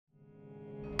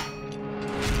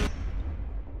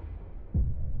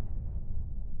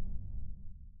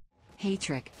Hey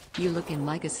Trick, you looking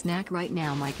like a snack right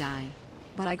now, my guy.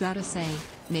 But I gotta say,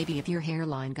 maybe if your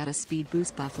hairline got a speed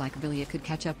boost buff like Billy, it could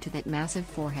catch up to that massive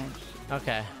forehead.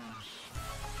 Okay.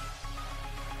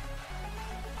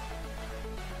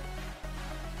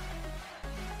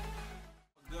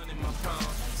 Gun in my palm,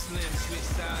 slim switch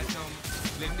sides on me.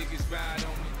 Let niggas ride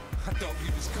on me. I thought we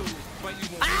was cool. Why you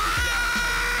want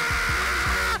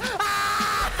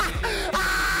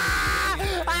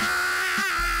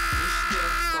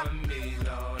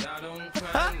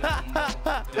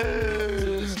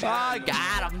I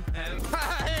got him.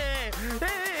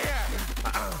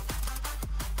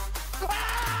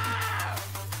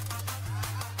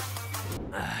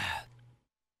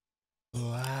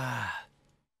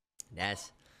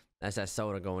 That's that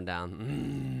soda going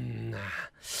down.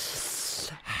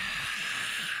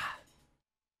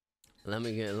 Let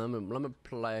me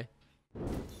play.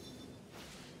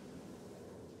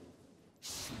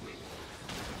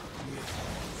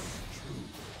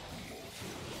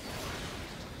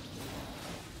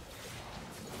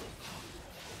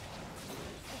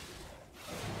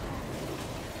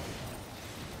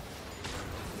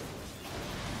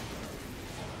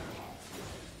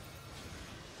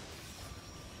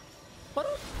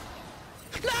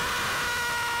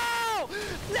 No!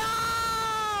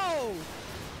 No!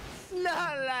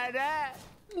 Not like that.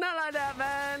 Not like that,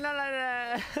 man. Not like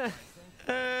that.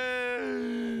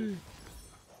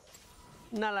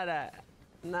 Not like that.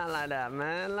 Not like that,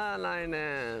 man. Not like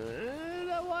that.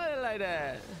 Not like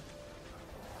that.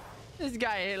 This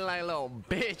guy hitting like a little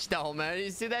bitch, though, man. You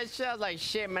see that shit? I was like,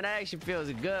 shit, man. That actually feels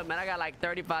good, man. I got like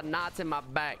 35 knots in my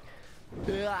back.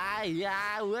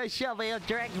 What's up, man?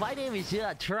 Direct. My name is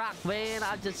Truck, man.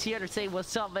 I'm just here to say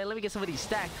what's up, man. Let me get some of these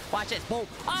stacks. Watch this. Boom.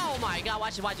 Oh my god.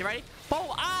 Watch it. Watch it. Ready? Boom.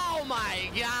 Oh my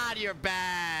god. You're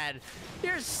bad.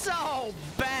 You're so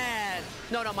bad.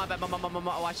 No, my bad.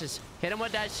 Watch this. Hit him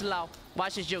with that slow.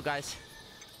 Watch this, you guys.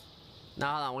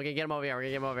 Now, hold on. We're gonna get him over here. We're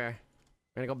gonna get him over here.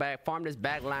 We're gonna go back, farm this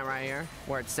back line right here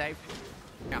where it's safe.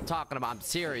 I'm talking about. I'm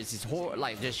serious. He's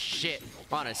like just shit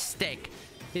on a stick.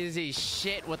 He's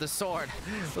shit with a sword.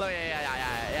 Look,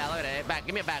 yeah, look at it. Back,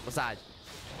 give me a back massage.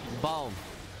 Boom.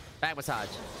 Back massage.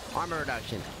 Armor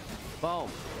reduction.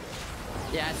 Boom.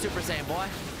 Yeah, Super Saiyan, boy.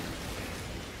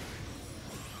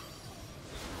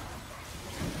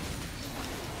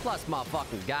 Plus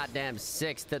motherfucking goddamn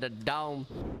 6 to the dome.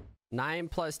 9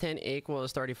 plus 10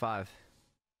 equals 35.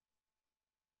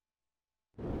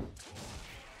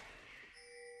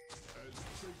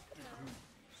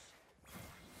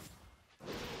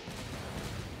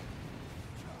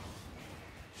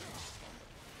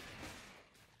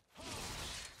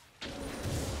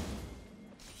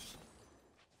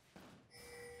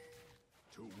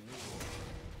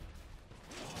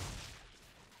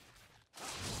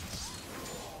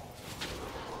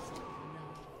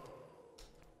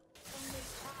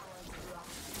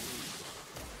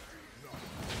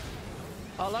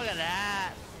 Oh, look at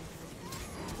that.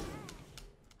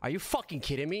 Are you fucking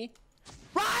kidding me?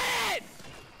 Riot!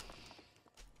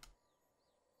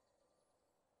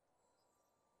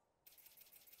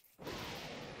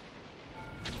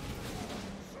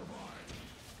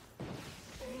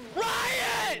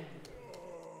 Riot!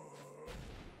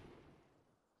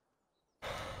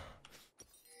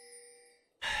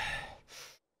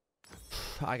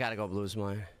 I gotta go blues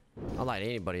mine. I'll light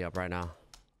anybody up right now.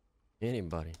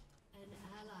 Anybody.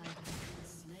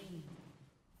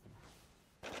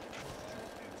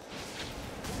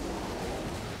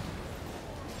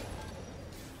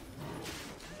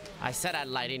 I said I'd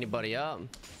light anybody up.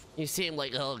 You see him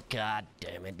like, oh god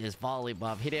damn it, this volley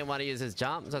buff. He didn't want to use his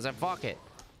jump, so I said, fuck it.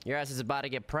 Your ass is about to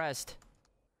get pressed.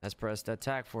 Let's press the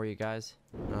attack for you guys.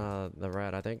 The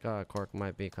red, I think Cork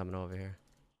might be coming over here.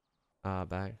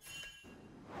 Back.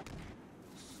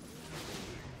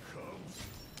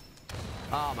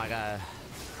 Oh my god.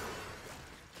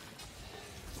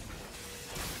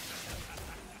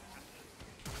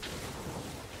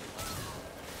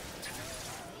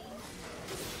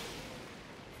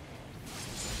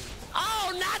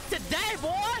 Not today,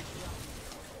 boy.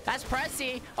 That's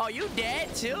Pressy. Oh, you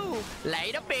dead too.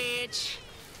 Later, bitch.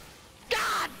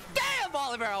 God damn,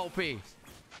 VOLIBEAR OP.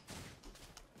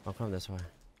 I'll come this way.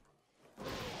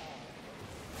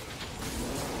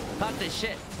 Fuck this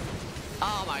shit.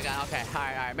 Oh my god. Okay. All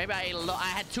right. Maybe I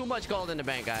had too much gold in the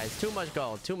bank, guys. Too much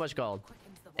gold. Too much gold.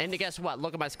 And guess what?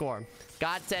 Look at my score.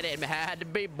 God said it had to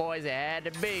be, boys. It had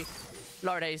to be.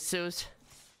 Lord Jesus.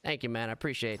 Thank you, man. I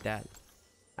appreciate that.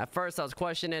 At first, I was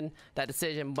questioning that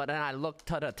decision, but then I looked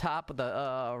to the top of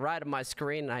the right of my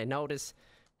screen, and I noticed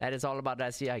that it's all about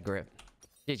that CI grip.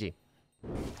 GG.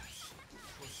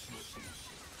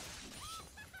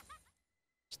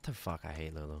 The fuck, I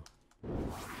hate Lulu.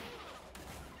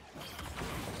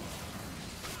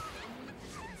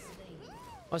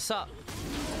 What's up?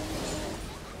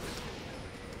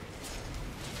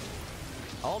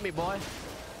 Hold me, boy.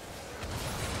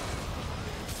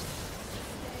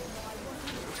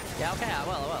 Yeah, okay, I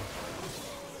will.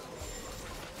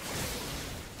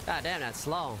 God damn, that's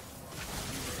slow.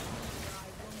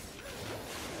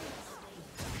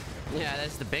 Yeah,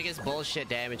 that's the biggest bullshit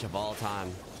damage of all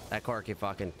time. That quirky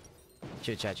fucking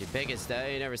shoot at you. Biggest, I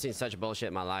ain't never seen such bullshit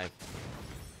in my life.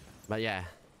 But yeah,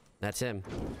 that's him.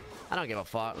 I don't give a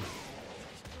fuck.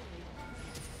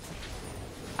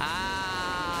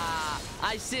 Ah,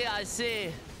 I see. I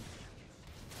see.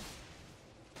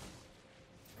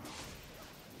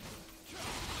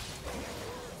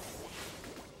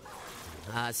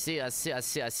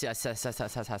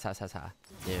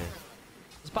 Yeah.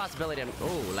 There's a possibility of...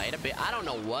 Ooh, LATA bit. I don't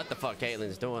know what the fuck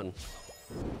Caitlin's doing.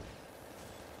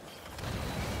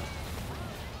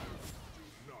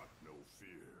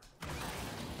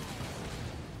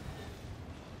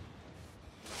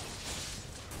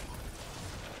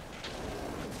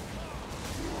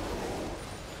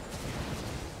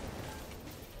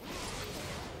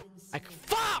 Like,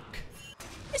 fuck!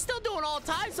 He's still doing all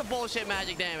types of bullshit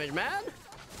magic damage, man.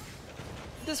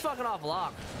 This fucking off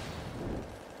lock.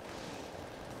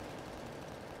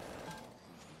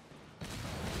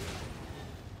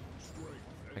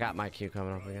 I got my Q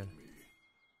coming up again.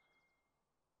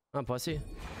 I'm pussy.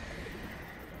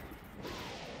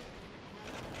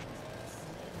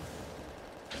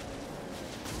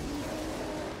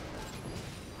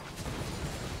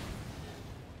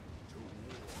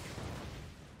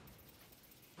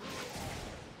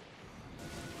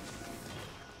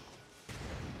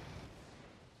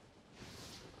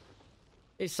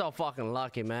 He's so fucking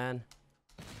lucky, man.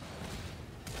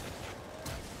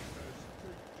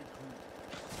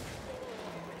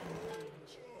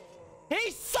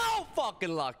 He's so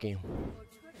fucking lucky.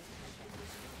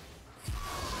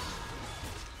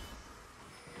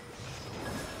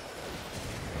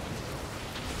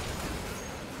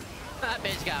 That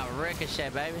bitch got ricochet,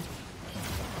 baby.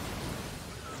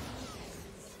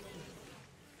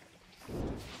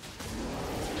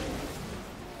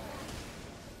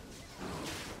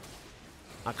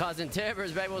 My cousin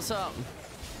Tibbers, baby, what's up?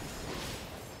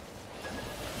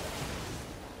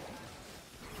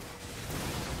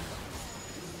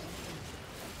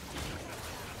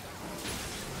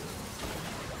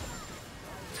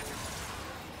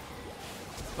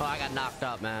 Oh, I got knocked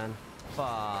up, man.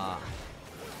 Fuck.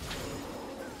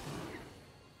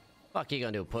 Fuck you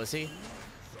gonna do, pussy?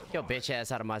 Get your bitch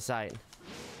ass out of my sight.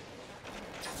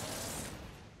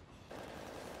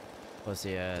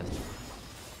 Pussy ass.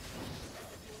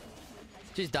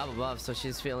 She's double buff, so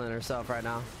she's feeling herself right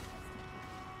now.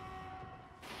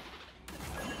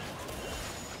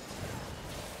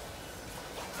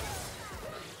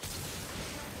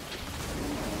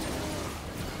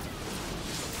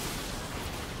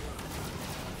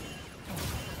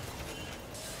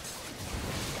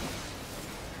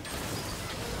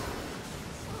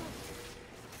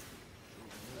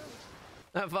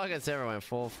 That fucking server went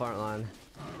full front line.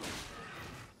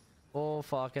 Full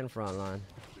fucking front line.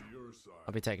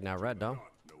 I'll be taking that red though.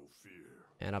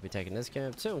 And I'll be taking this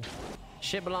camp too.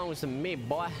 Shit belongs to me,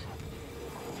 boy.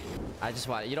 I just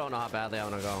want, you don't know how badly I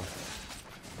want to go.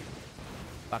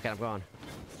 Fuck it, I'm going.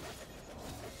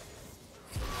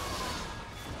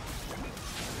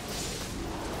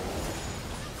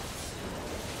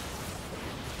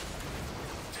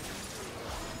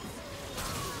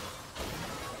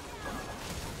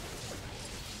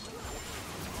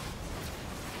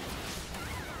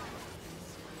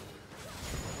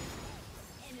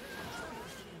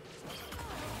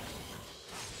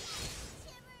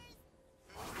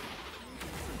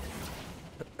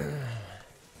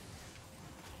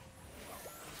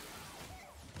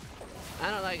 I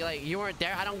don't like you weren't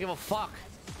there. I don't give a fuck.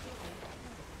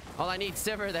 All I need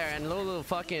Sivir there and Lulu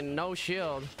fucking no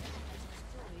shield.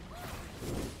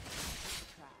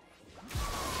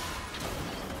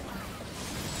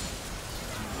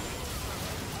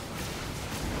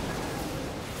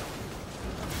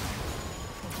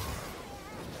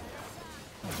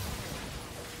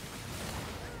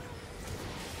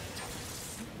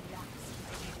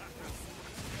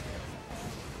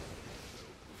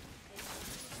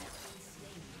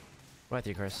 With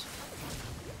you, Chris.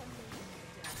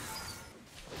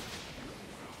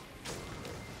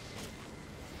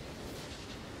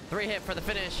 Three hit for the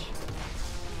finish.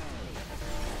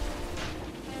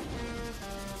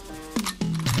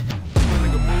 Young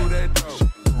nigga move that dope,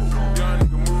 baby,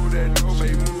 move that dope,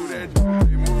 baby, move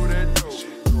that dope.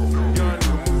 Young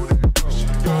nigga move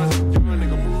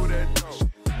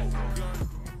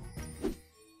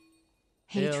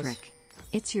Hey Yes. Trick.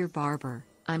 It's your barber.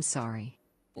 I'm sorry.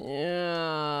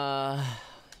 Yeah.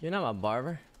 You're not my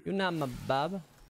barber. You're not my barber.